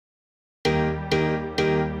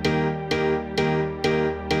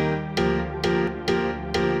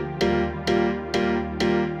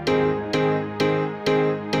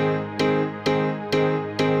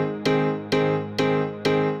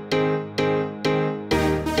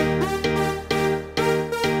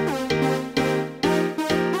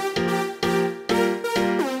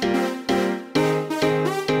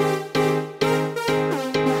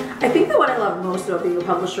about being a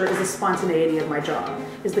publisher is the spontaneity of my job,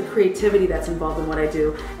 is the creativity that's involved in what I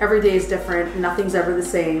do. Every day is different, nothing's ever the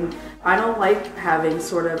same. I don't like having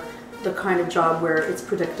sort of the kind of job where it's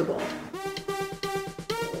predictable.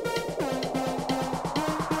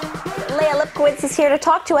 Leah Lipkowitz is here to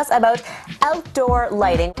talk to us about outdoor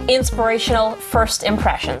lighting, inspirational first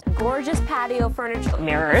impressions, gorgeous patio furniture,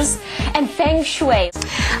 mirrors, and feng shui.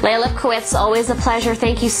 Leah Lipkowitz, always a pleasure.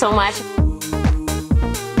 Thank you so much.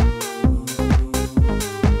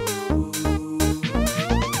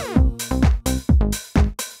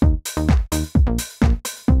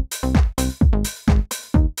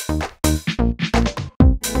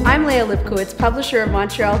 I'm Leah Lipkowitz, publisher of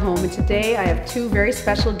Montreal Home, and today I have two very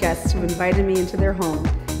special guests who invited me into their home,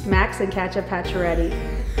 Max and Katja Pacioretty.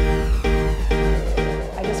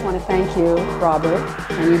 I just want to thank you, Robert,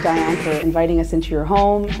 and you, Diane, for inviting us into your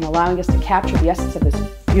home and allowing us to capture the essence of this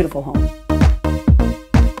beautiful home.